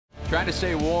Trying to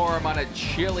stay warm on a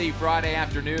chilly Friday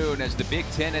afternoon as the Big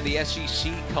Ten and the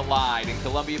SEC collide in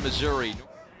Columbia, Missouri.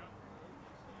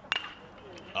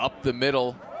 Up the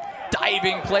middle,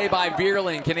 diving play by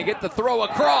Vierling. Can he get the throw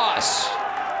across?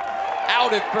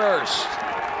 Out at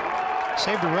first.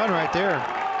 Saved a run right there.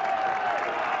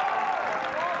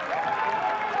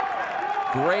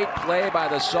 Great play by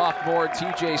the sophomore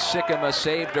TJ Sikkema,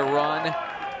 saved a run.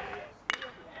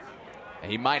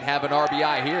 He might have an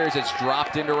RBI here as it's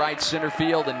dropped into right center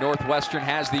field, and Northwestern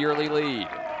has the early lead.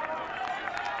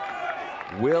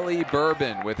 Willie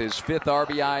Bourbon with his 5th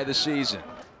RBI of the season.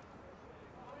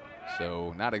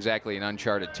 So not exactly an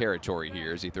uncharted territory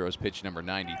here as he throws pitch number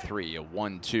 93, a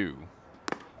 1-2 to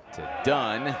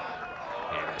Dunn, and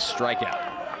a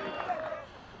strikeout.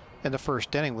 In the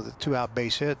first inning with a 2-out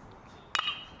base hit.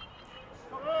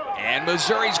 And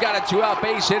Missouri's got a 2-out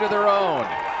base hit of their own.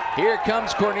 Here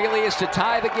comes Cornelius to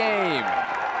tie the game.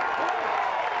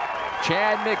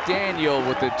 Chad McDaniel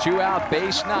with the 2-out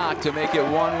base knock to make it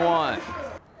 1-1.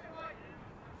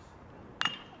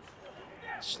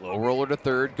 Slow roller to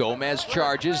third. Gomez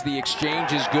charges. The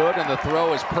exchange is good and the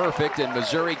throw is perfect, and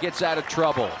Missouri gets out of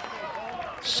trouble.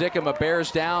 Sikkema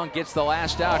bears down, gets the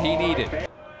last out he needed.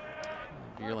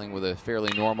 Vierling with a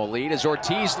fairly normal lead as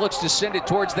Ortiz looks to send it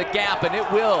towards the gap, and it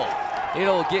will.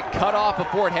 It'll get cut off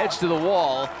before it heads to the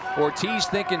wall. Ortiz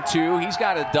thinking 2. He's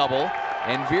got a double,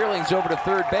 and Vierling's over to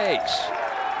third base.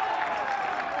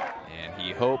 And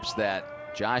he hopes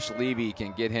that Josh Levy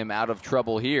can get him out of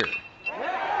trouble here.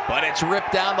 But it's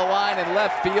ripped down the line in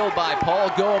left field by Paul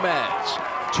Gomez.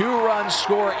 2 runs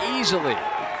score easily.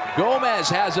 Gomez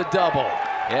has a double,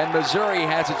 and Missouri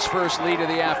has its first lead of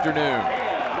the afternoon.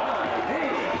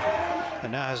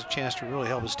 And now has a chance to really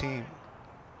help his team.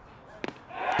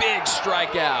 Big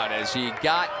strikeout as he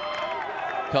got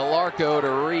Calarco to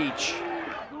reach.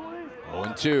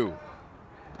 0-2.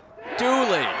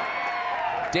 Dulle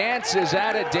dances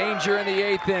out of danger in the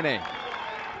 8th inning.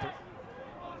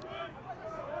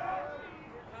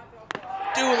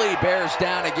 Dulle bears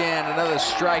down again, another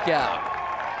strikeout.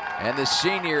 And the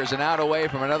senior is an out away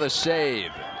from another save.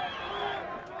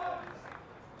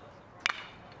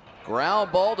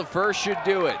 Ground ball to first should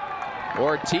do it.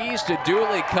 Ortiz to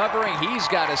Dulle covering. He's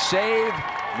got a save.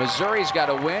 Missouri's got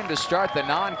a win to start the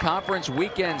non-conference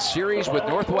weekend series with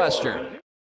Northwestern.